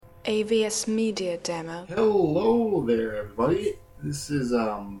AVS Media Demo. Hello there, everybody. This is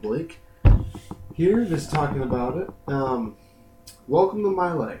Blake here, just talking about it. Welcome to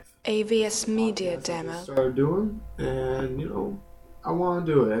my life. AVS Media I Demo. just started doing, and I want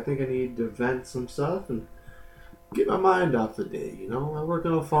to do it. I think I need to vent some stuff and get my mind off the day. I work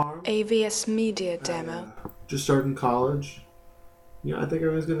on a farm. AVS Media Demo. Just starting college. I think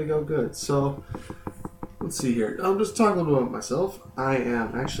everything's gonna go good. So. Let's see here. I'm just talking a little about myself. I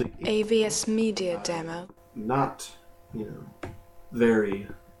am actually AVS Media Demo. Not, very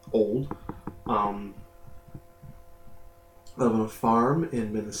old. I live on a farm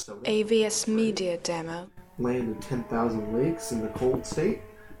in Minnesota. AVS Media Demo. Land in 10,000 lakes in the cold state.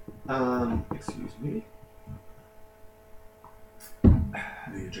 Excuse me. I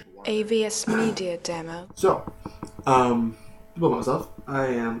need to drink water. AVS Media Demo. So, about myself, I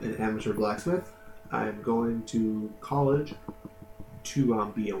am an amateur blacksmith. I'm going to college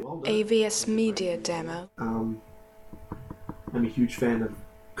to be a welder. AVS Media Demo. I'm a huge fan of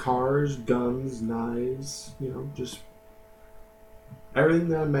cars, guns, knives, just everything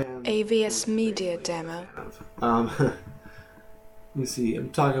that a man... AVS Media Demo. Let me see,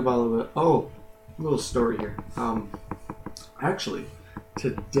 I'm talking about a little bit... Oh, a little story here. Actually,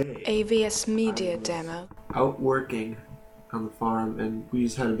 today... AVS Media Demo. Out working on the farm, and we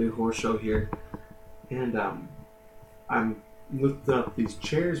just had a big horse show here. And I'm lifting up these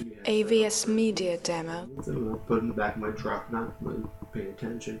chairs we have. AVS Media Demo. I'm put in the back of my truck, not really paying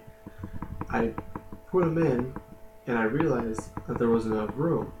attention. I put them in, and I realized that there wasn't enough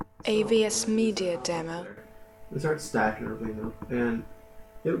room. AVS Media Demo. I started stacking everything up, and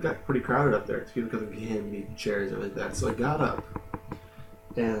it got pretty crowded up there. People couldn't hand me chairs and everything like that. So I got up,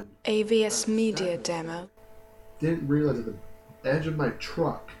 and AVS Media Demo. didn't realize that the edge of my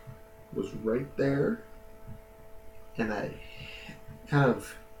truck was right there, and I kind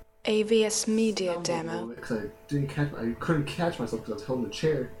of AVS Media Demo. because I couldn't catch myself because I was holding the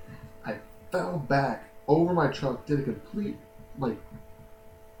chair. I fell back over my truck, did a complete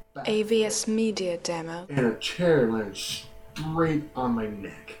back AVS Media Demo. and a chair landed straight on my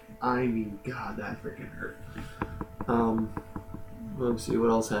neck. I mean, God, that freaking hurt. Let's see what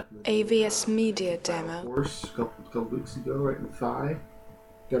else happened. AVS Media Of Demo. course, a couple weeks ago, right in the thigh.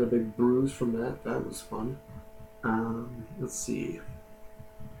 Got a big bruise from that. That was fun. Let's see.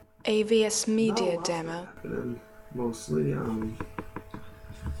 AVS Media Not a lot's Demo. happening, mostly.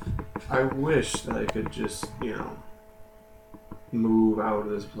 I wish that I could just, move out of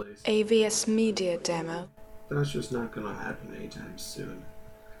this place. AVS Media Demo. That's just not gonna happen anytime soon.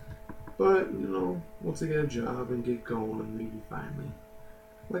 But, once I get a job and get going, maybe finally.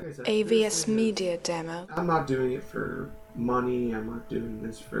 Like I said, AVS Media Demo. I'm not doing it for money. I'm not doing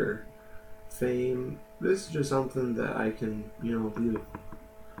this for fame. This is just something that I can, be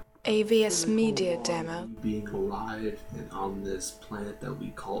AVS Media on Demo. being alive and on this planet that we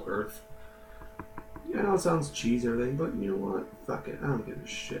call Earth. I know it sounds cheesy or everything, but you know what? Fuck it. I don't give a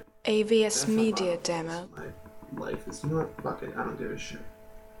shit. AVS That's not Media how Demo. My life is. You know what? Fuck it. I don't give a shit.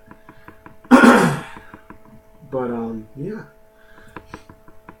 But, yeah.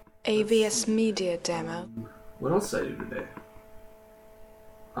 AVS Media Demo. What else did I do today?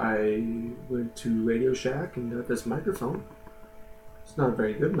 I went to Radio Shack and got this microphone. It's not a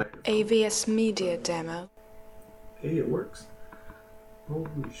very good microphone. AVS Media Demo. Hey, it works. Holy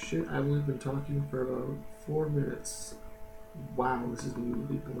shit, I've only been talking for about 4 minutes. Wow, this is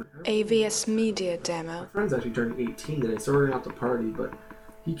really boring. AVS Media My Demo. friend's actually turning 18 today, so we're going out to party, but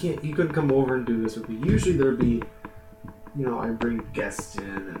he couldn't come over and do this with me. Usually there'd be, I bring guests in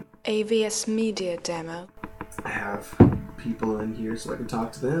and AVS Media Demo. I have people in here so I can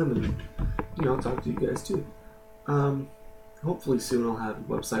talk to them and, talk to you guys too. Hopefully soon I'll have a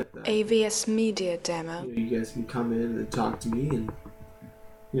website that, AVS Media Demo. you guys can come in and talk to me and,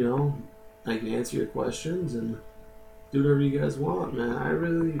 I can answer your questions and do whatever you guys want, man. I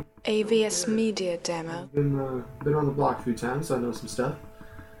really... AVS Media Demo. I've been on the block a few times, so I know some stuff.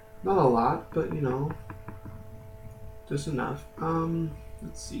 Not a lot, but, just enough.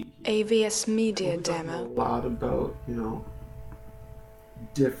 Let's see. AVS Media We're talking Demo. a lot about,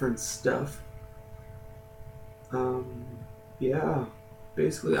 different stuff. Yeah,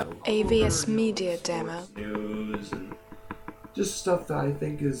 basically. AVS Media Demo. News and just stuff that I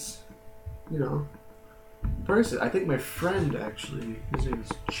think is, person. I think my friend actually, his name is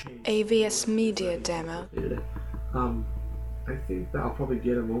Chase. AVS Media Demo. I think that I'll probably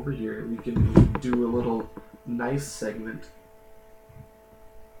get him over here. We can do a little nice segment.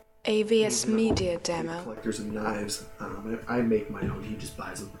 AVS Media Demo. Collectors of knives. I make my own. He just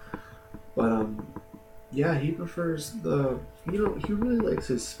buys them. But Yeah, he prefers the. He really likes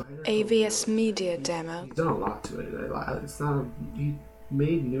his spider. AVS Media Demo. He's done a lot to it. It's not. He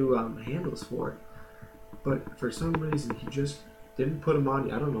made new handles for it, but for some reason he just didn't put them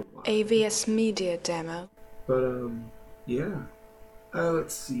on. I don't know why. AVS Media Demo. But yeah.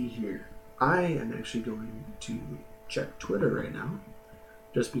 Let's see here. I am actually going to check Twitter right now,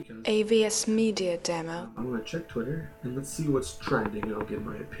 just because. AVS Media Demo. I'm gonna check Twitter and let's see what's trending, and I'll give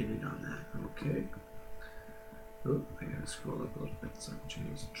my opinion on that. Okay. Oh, I gotta scroll up a little bit so I can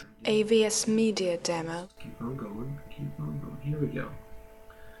change trending. AVS Media Demo. Keep on going. Keep on going. Here we go.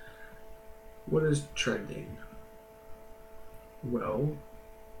 What is trending? Well,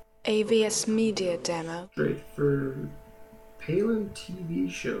 AVS Media Demo. straight for Palin TV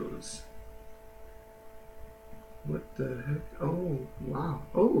shows. What the heck? Oh, wow.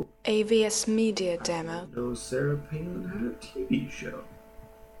 Oh, AVS Media I Demo. didn't know Sarah Palin had a TV show.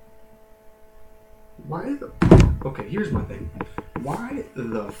 Why the... Okay, here's my thing. Why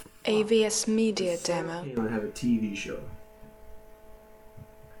the fuck AVS Media does Sarah Demo. Palin have a TV show?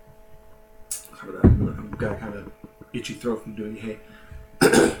 Sorry, I've got kind of itchy throat from doing hay.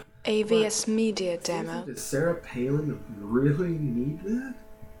 AVS Media Demo. Does Sarah Palin really need that?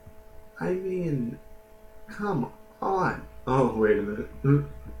 I mean, come on. Oh, wait a minute.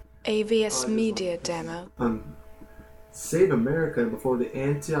 AVS Media Demo. Save America before the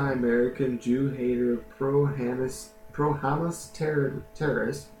anti-American, Jew-hater, pro-Hamas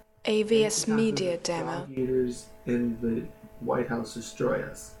terrorists, AVS Media Demo. dog eaters in the White House destroy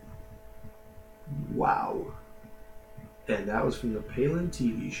us. Wow. And that was from the Palin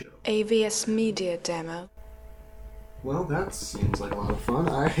TV show. AVS Media Demo. Well, that seems like a lot of fun.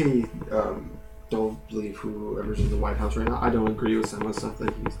 I don't believe whoever's in the White House right now. I don't agree with some of the stuff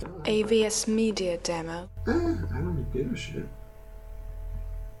that he's done. AVS Media Demo. I don't give a shit.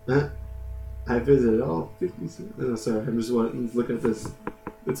 I visited all 50 states. Oh, sorry, I'm just looking at this.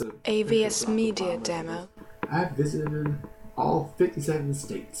 It's a AVS Media Demo. I visited all 57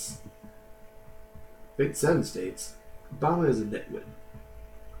 states. 57 states? Obama is a nitwit.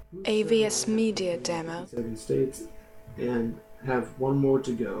 AVS Media Demo. 57 states, and have one more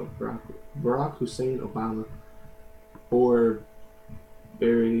to go. Barack Hussein Obama, or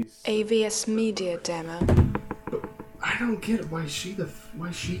Barry's. AVS Media Demo. But I don't get why she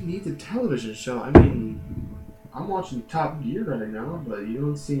needs a television show. I mean, I'm watching Top Gear right now, but you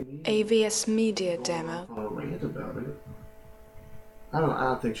don't see me AVS Media going Demo. off on a rant about it. I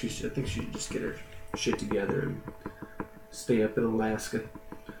don't think she should. I think she should just get her shit together and stay up in Alaska.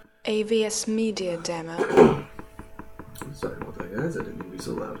 AVS Media Demo. Sorry about that, guys. I didn't mean to be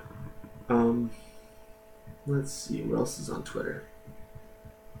so loud. Let's see. What else is on Twitter?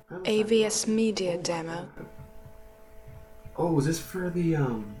 AVS Media Demo. Oh, is this for the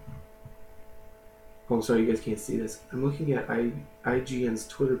Oh, sorry, you guys can't see this. I'm looking at IGN's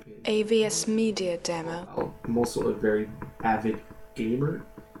Twitter page. AVS Media Demo. I'm also a very avid gamer.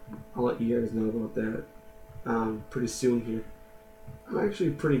 I'll let you guys know about that pretty soon here. I'm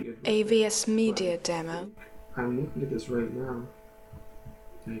actually pretty good. AVS Media Demo. I'm looking at this right now,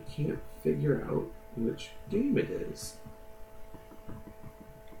 and I can't figure out which game it is.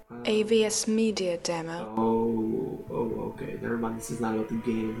 AVS Media Demo. Okay. Never mind. This is not about the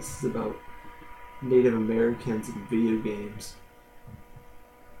game. This is about Native Americans in video games.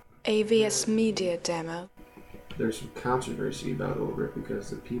 AVS Media Demo. There's some controversy about over it because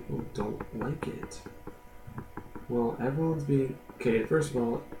the people don't like it. Well, everyone's being... Okay, first of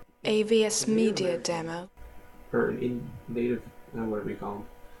all... AVS Media Demo. Or in Native... whatever you call them.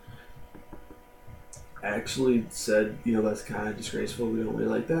 Actually said, that's kind of disgraceful. We don't really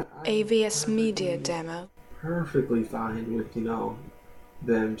like that. AVS Media Demo. Perfectly fine with,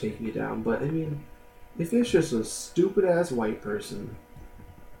 them taking it down. But, I mean, if it's just a stupid-ass white person...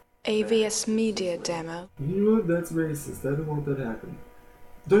 AVS Media Demo. You know what? That's racist. I don't want that to happen.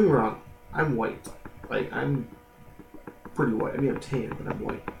 Don't get me wrong. I'm white. Like, I'm pretty white. I mean, I'm tan, but I'm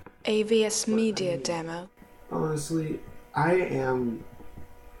white. AVS Media Demo. Honestly, I am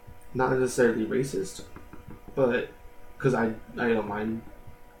not necessarily racist, but because I don't mind.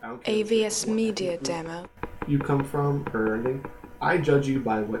 I don't care AVS what Media ethnic group Demo. you come from or anything. I judge you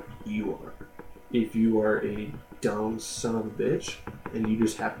by what you are. If you are a dumb son of a bitch and you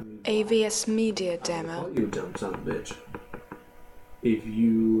just happen to be black, AVS Media I will Demo. call you a dumb son of a bitch. If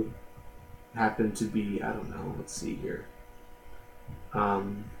you happen to be, I don't know, let's see here.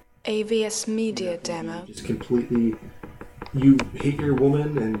 AVS Media You Demo. just completely, you hate your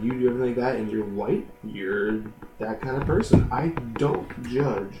woman and you do everything like that and you're white, you're that kind of person. I don't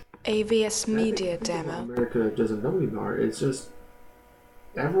judge. AVS And I think Media people in Demo. America doesn't know anymore. It's just,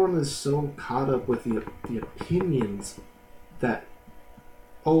 everyone is so caught up with the opinions that,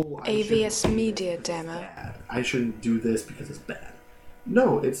 oh, I shouldn't AVS do this Media because it's Demo. bad. I shouldn't do this because it's bad.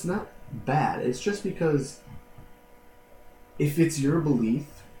 No, it's not bad. It's just because if it's your belief,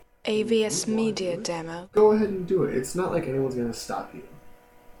 AVS you want Media to do it, Demo. go ahead and do it. It's not like anyone's gonna stop you.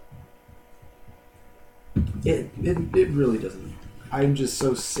 It really doesn't. I'm just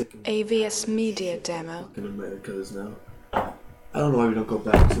so sick of AVS Media Demo. fucking Americas now. I don't know why we don't go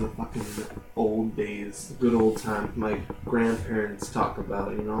back to the fucking old days, the good old times my grandparents talk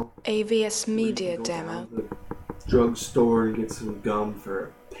about, you know? AVS Where you Media can go Demo. down to the drugstore and get some gum for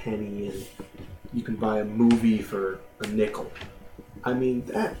a penny, and you can buy a movie for a nickel. I mean,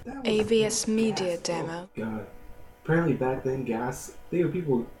 that was AVS Media gas. Demo. Oh, God. Apparently back then,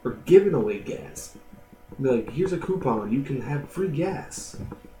 people were giving away gas. Be like, here's a coupon, you can have free gas.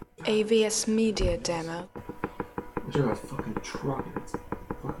 AVS Media Demo. I drive a fucking truck and it's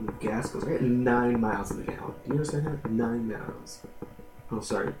fucking gas goes. I get 9 miles in the gallon. Do you understand that? 9 miles. Oh,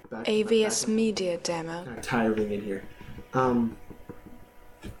 sorry. AVS Media Demo. Kind of tiring in here.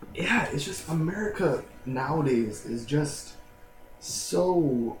 Yeah, it's just America nowadays is just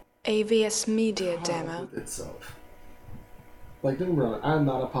so AVS Media caught up Demo. with itself. Like, don't get me wrong, I'm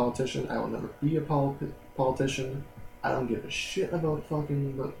not a politician. I will never be a politician. I don't give a shit about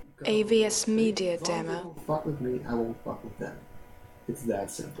fucking the AVS Media as long as they Demo. don't fuck with me, I won't fuck with them. It's that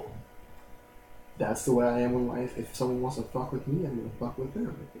simple. That's the way I am in life. If someone wants to fuck with me, I'm gonna fuck with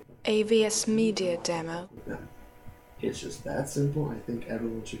them. AVS Media Demo. With them. It's just that simple. I think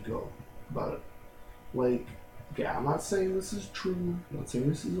everyone should go about it. Like, yeah, I'm not saying this is true. I'm not saying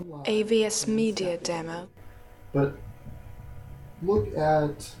this is a lie. AVS Media Demo. But look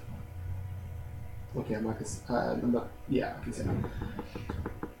at. Okay, I'm not gonna. Yeah, I can say that.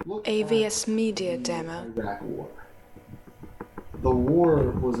 Look AVS Media at Demo. the Iraq War. The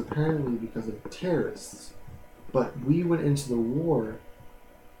war was apparently because of terrorists, but we went into the war.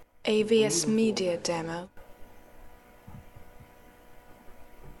 AVS Media Demo.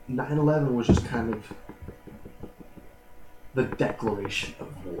 9/11 was just kind of the declaration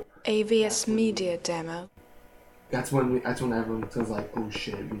of war. AVS Media Demo. That's when everyone was like, oh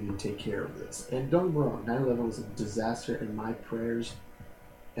shit, we need to take care of this. And don't get me wrong, 9/11 was a disaster, and my prayers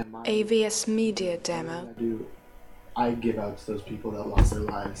and my AVS Media Demo. I give out to those people that lost their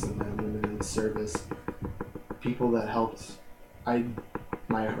lives, and men and women in service, people that helped. My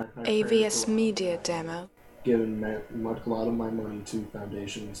AVS Media Demo. Given a lot of my money to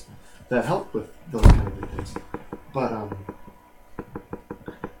foundations that help with those kind of things. But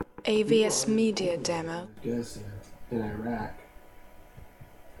AVS Media Demo. I guess in Iraq,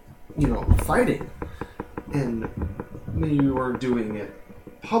 fighting, and we were doing it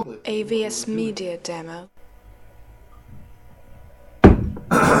public. AVS Media Demo.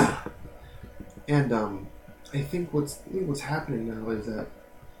 And I think what's happening now is that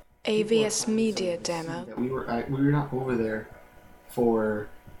AVS Media Demo. that we were not over there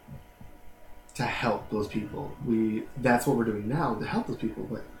to help those people. That's what we're doing now, to help those people.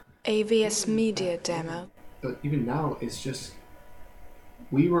 But AVS Media Demo. But even now, it's just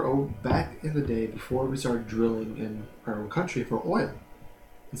we were back in the day before we started drilling in our own country for oil.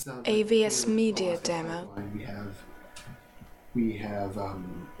 It's not like AVS we Media lost the Demo. pipeline. We have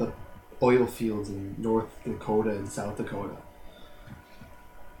the oil fields in North Dakota and South Dakota.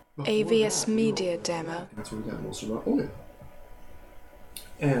 Before AVS that, we were Media over Demo. back, and that's where we got most of our oil.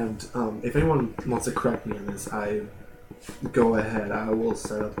 And if anyone wants to correct me on this, go ahead. I will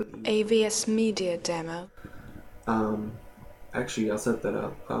set up an email. AVS Media Demo. Actually, I'll set that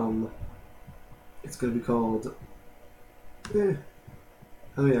up. It's gonna be called. I'll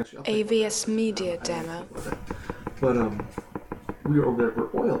AVS Media Demo. But we were over there for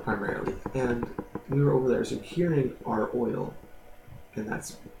oil primarily, and we were over there securing our oil, and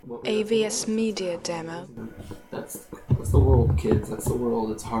that's what AVS Media Demo. That's the world, kids. That's the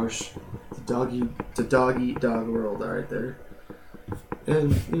world. It's harsh. It's a dog eat dog world right there.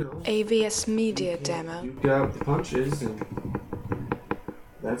 And AVS Media Demo. you got the punches, and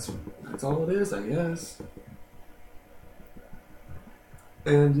that's all it is, I guess.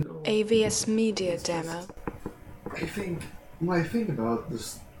 And AVS Media Demo. I think when I think about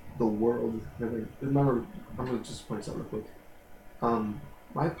the world. Remember, I'm gonna just point something real quick.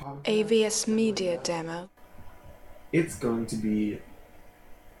 My podcast. AVS Media Demo. It's going to be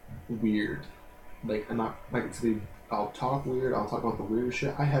weird. Like, I'm not like it's gonna be. I'll talk weird. I'll talk about the weird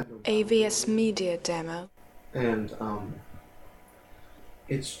shit. I have no. AVS Media Demo. And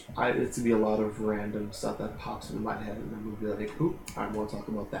it's to be a lot of random stuff that pops into my head, and I'm gonna be like, "Oop, I want to talk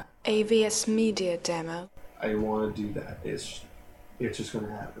about that." AVS Media Demo. I want to do that. it's just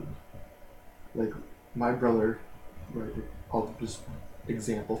gonna happen. Like my brother, right? I'll just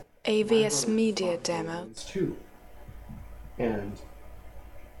example. AVS Media Demo. It's two, and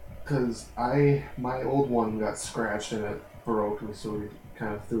because my old one got scratched and it broke, and so we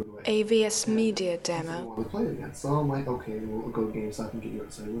kind of threw it away. AVS Media I Demo. want to play it again, so I'm like, okay, we'll go to GameStop and get you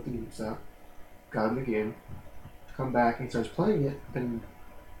it. So I went to GameStop, got him the game, come back and he starts playing it, and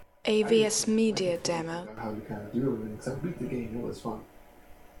AVS Media Demo. how to kind of do everything. Because I beat the game, it was fun,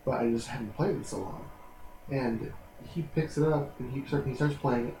 but I just hadn't played it so long, and he picks it up and he starts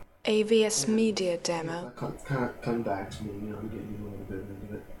playing it. AVS Media Demo. It's kind of coming back to me, getting a little bit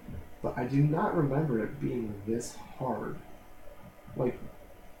into it. But I do not remember it being this hard. Like,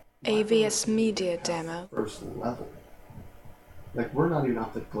 AVS Media Demo. First level. Like, we're not even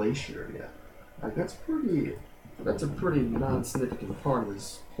off the glacier yet. Like, that's a pretty non-significant part of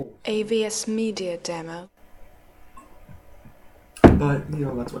this whole thing. AVS Media Demo. But,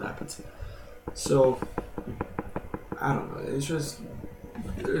 that's what happens. So, I don't know, it's just...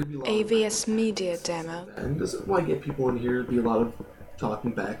 AVS Media Demo. And this is why I get people in here. It'll be a lot of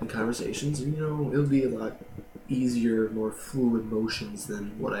talking back and conversations, and it'll be a lot easier, more fluid motions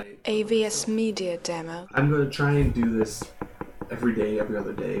than what I... AVS Media Demo. I'm going to try and do this every day, every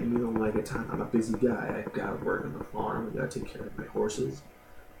other day. When I get time, I'm a busy guy. I've got to work on the farm. I've got to take care of my horses.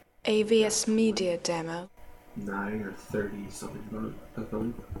 AVS Media Demo. 9 or 30 something of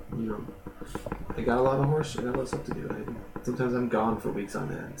them. I got a lot of horses. I got a lot of stuff to do. Sometimes I'm gone for weeks on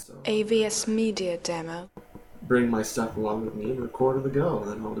end. So AVS Media Demo. bring my stuff along with me and record on the go,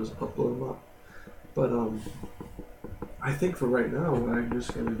 and then I'll just upload them up. But I think for right now, I'm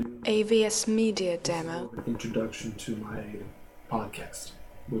just gonna do AVS Media Demo. an introduction to my podcast,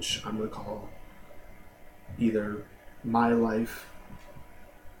 which I'm gonna call either My Life,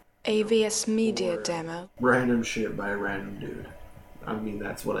 AVS Media or Demo. Random Shit by a Random Dude. I mean,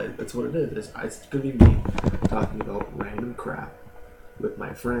 that's what it is. It's gonna be me talking about random crap with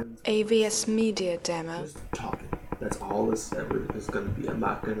my friends. AVS Media Demo. Just talking. That's all this ever is gonna be. I'm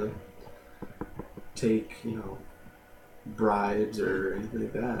not gonna take, bribes or anything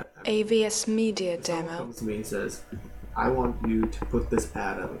like that. AVS Media If someone Demo. comes to me and says, I want you to put this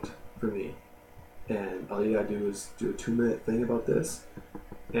ad out for me, and all you gotta do is do a 2-minute thing about this,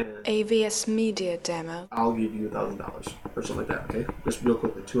 and AVS Media Demo. I'll give you $1,000 or something like that, okay? Just real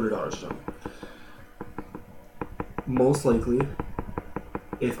quickly, $200 or something. Most likely,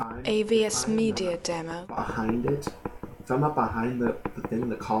 if AVS I'm Media not Demo. behind it, if I'm not behind the thing,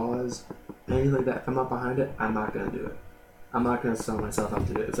 the cause, anything like that, if I'm not behind it, I'm not gonna do it. I'm not gonna sell myself out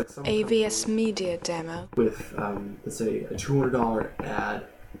to do it. It's like someone AVS Media Demo. with let's say a $200 ad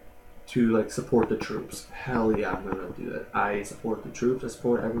to support the troops. Hell yeah, I'm gonna do that. I support the troops. I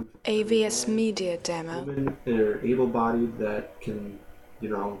support every AVS Media Demo. women that are able-bodied that can,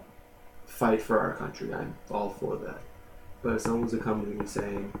 fight for our country. I'm all for that. But if someone's to come to me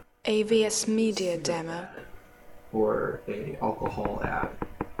saying AVS Media Demo. or a alcohol ad,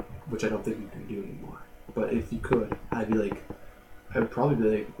 which I don't think you can do anymore. But if you could, I would probably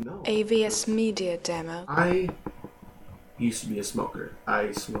be like, no. AVS Media Demo. I used to be a smoker.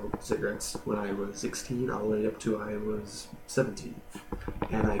 I smoked cigarettes when I was 16 all the way up to I was 17.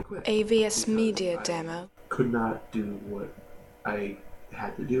 And I quit. AVS because Media I Demo. could not do what I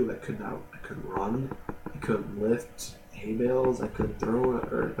had to do. I couldn't run. I couldn't lift hay bales. I couldn't throw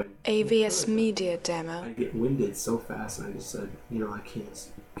it. Or if I AVS could, Media Demo. I get winded so fast, and I just said, I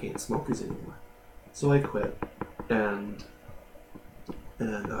can't smoke this anymore. So I quit, and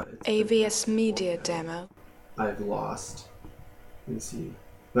it's AVS Media Demo. I've lost. Let me see.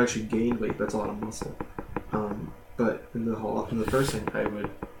 I've actually gained weight. That's a lot of muscle. But in the first thing I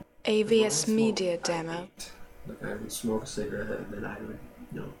would AVS Media I Demo. ate. I would smoke a cigarette, and then I would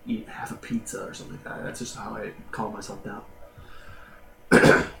eat half a pizza or something like that. That's just how I calm myself down.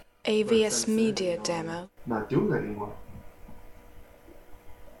 AVS Media Demo. Not doing that anymore.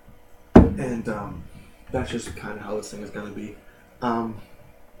 And that's just kind of how this thing is gonna be.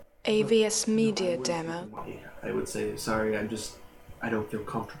 AVS Media I wouldn't Demo. take the money. I would say, sorry, I don't feel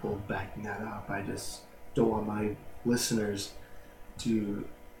comfortable backing that up. I just don't want my listeners to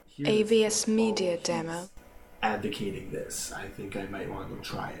hear AVS this. Media He's Demo. advocating this. I think I might want to go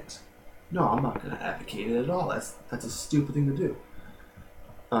try it. No, I'm not going to advocate it at all. That's a stupid thing to do.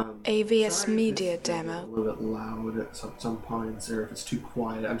 AVS Sorry if Media it's maybe Demo. a little bit loud at some points, or if it's too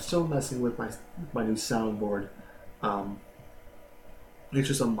quiet. I'm still messing with my new soundboard. It's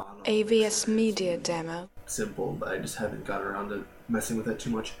just a mono. AVS Media Demo. Simple, but I just haven't got around to messing with it too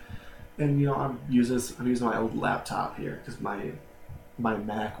much. And I'm using my old laptop here because my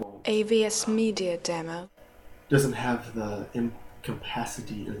Mac won't. AVS Media Demo. Doesn't have the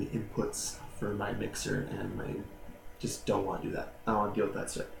capacity or the inputs for my mixer, and I just don't want to do that. I don't want to deal with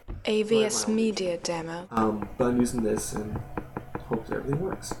that shit. AVS Media Demo. But I'm using this and hopefully everything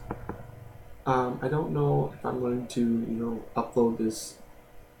works. I don't know if I'm going to, upload this.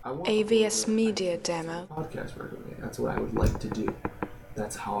 I want to AVS upload Media Demo. podcast regularly. That's what I would like to do.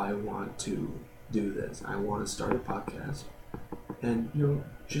 That's how I want to do this. I want to start a podcast and,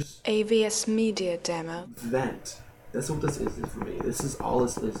 just AVS Media Demo. vent. That's what this is for me. This is all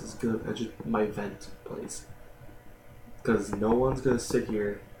this is. It's good. Just my vent place. Because no one's going to sit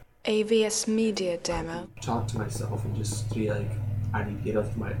here, AVS Media Demo. talk to myself, and just be like, I need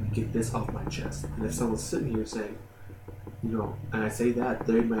to get this off my chest. And if someone's sitting here saying, and I say that,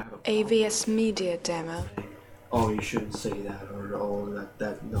 they might have a problem AVS Media Demo. saying, oh, you shouldn't say that, or oh, no,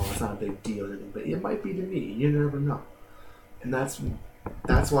 it's not a big deal, or anything. But it might be to me. You never know. And that's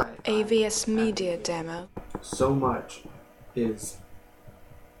why AVS Media Demo. so much is,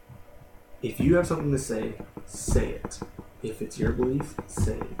 if you have something to say it. If it's your belief,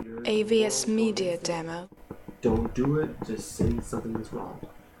 say it. If you're AVS Media Demo. don't do it, just say something is wrong.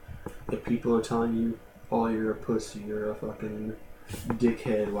 If people are telling you, oh, you're a pussy, you're a fucking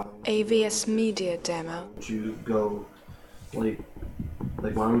dickhead, why AVS Media Demo. don't you go, like,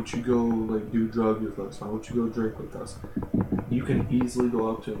 why don't you go, do drugs with us? Why don't you go drink with us? You can easily go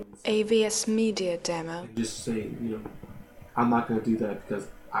up to them AVS Media Demo. and just say, I'm not going to do that because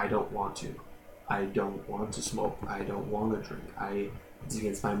I don't want to. I don't want to smoke. I don't want to drink. It's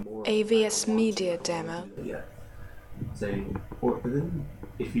against my morals. AVS Media Demo. Yeah. Saying, but then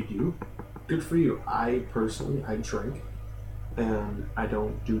if you do, good for you. I personally drink, and I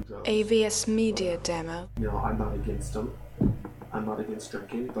don't do drugs. AVS Media Demo. I'm not against them. I'm not against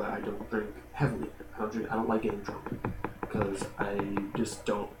drinking, but I don't drink heavily. I don't like getting drunk because I just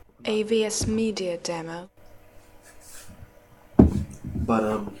don't. AVS Media Demo.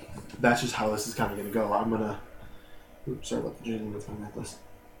 But that's just how this is kind of gonna go. I'm gonna. Oops, sorry about the jingling with my necklace.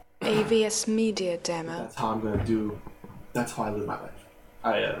 AVS Media Demo. That's how I'm gonna do. That's how I live my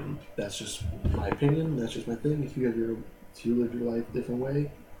life. That's just my opinion. That's just my thing. If you live your life a different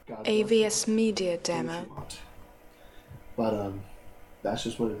way, God bless you. AVS Media Do what Demo. you want. But that's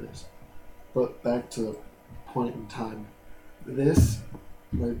just what it is. But back to the point in time. This,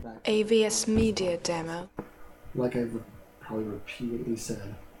 right back. AVS Media Demo. Like I've probably repeatedly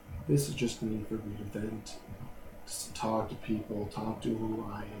said, this is just me for me to vent, just to talk to people, talk to who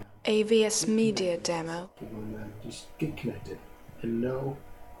I am. AVS Media Demo. And then just get connected. And I know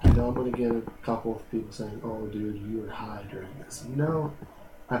I'm going to get a couple of people saying, oh dude, you were high during this. No,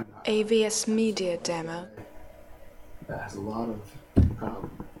 I'm not. AVS Media Demo. That has a lot of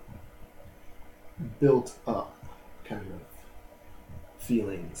built up kind of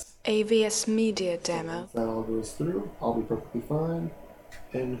feelings. AVS Media Demo. If that all goes through, I'll be perfectly fine.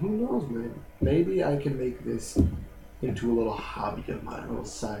 And who knows, man? Maybe I can make this into a little hobby of mine, a little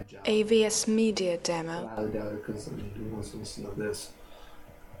side job. AVS Media But Demo. I highly doubt it because, who wants to listen to this?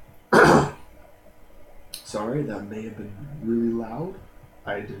 Sorry, that may have been really loud.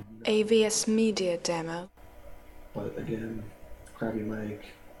 I didn't know. AVS Media Demo. But again, crappy mic,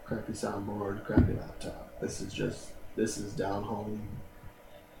 crappy soundboard, crappy laptop. This is down home.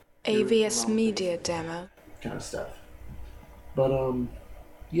 AVS Media Demo. Kind of stuff. But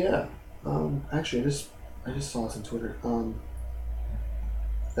yeah. Actually, I just saw this on Twitter.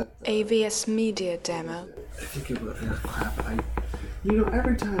 AVS Media Demo. I think it was crap.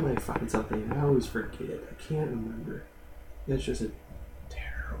 Every time I find something, I always forget it. I can't remember. It's just a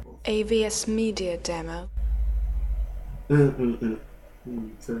terrible. AVS Media Demo.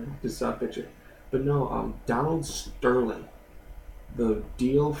 Sorry, just saw a picture. But no, Donald Sterling, the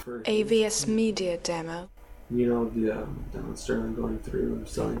deal for AVS Media Demo. the Donald Sterling going through and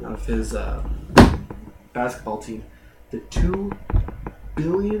selling off his basketball team, the $2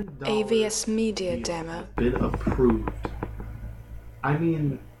 billion AVS Media deal Demo. has been approved. I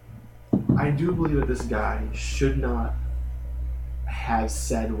mean, I do believe that this guy should not have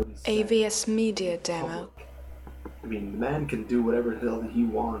said what he said. AVS Media in Demo. public. I mean, the man can do whatever the hell he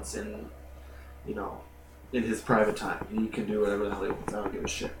wants in his private time. He can do whatever the hell he wants. I don't give a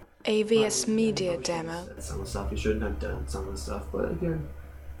shit. AVS Media He shouldn't have Demo. said some of the stuff he shouldn't have done, some of the stuff. But again,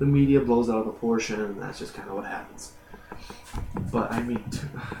 the media blows out of proportion, and that's just kind of what happens. But I mean,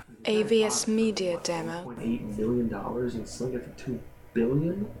 AVS Media Demo. $1.8 million and selling it for $2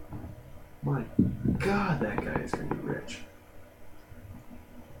 billion. My God, that guy is gonna be rich.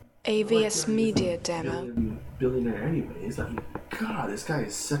 AVS Media He's a Demo. billionaire anyways. I mean, God, this guy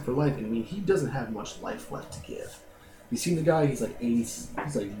is set for life. I mean, he doesn't have much life left to give. You seen the guy? He's like 80. He's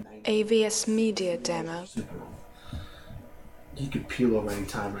like 90. AVS Media Demo. Super old. he could peel over any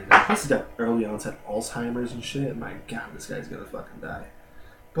time right now. Plus, he's got early onset Alzheimer's and shit. My God, this guy's gonna fucking die.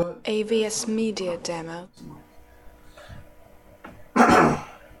 But AVS Media Demo. again,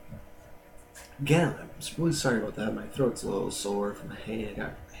 I'm really sorry about that. My throat's a little sore from the hay. I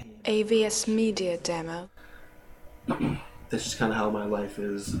got hay. AVS Media Demo. That's just kind of how my life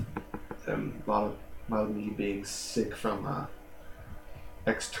is. A lot of me being sick from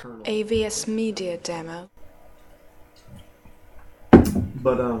external. AVS Media Demo.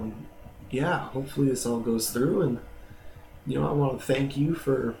 But yeah. Hopefully this all goes through, and I want to thank you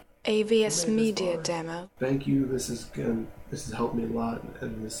for AVS Media Demo. Thank you. This has helped me a lot,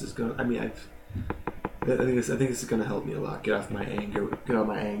 and this is gonna. I mean, I think this is gonna help me a lot. Get off my anger. Get out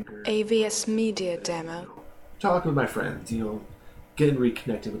my anger. AVS Media Demo. Talking with my friends. Getting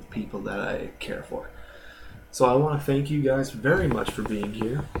reconnected with people that I care for. So I want to thank you guys very much for being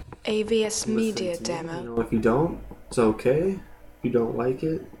here. AVS Media Demo. If you don't, it's okay. If you don't like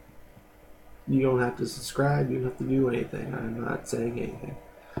it, you don't have to subscribe. You don't have to do anything. I'm not saying anything.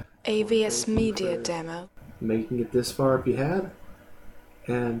 AVS Media Demo. Making it this far if you had.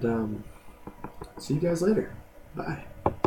 And see you guys later. Bye.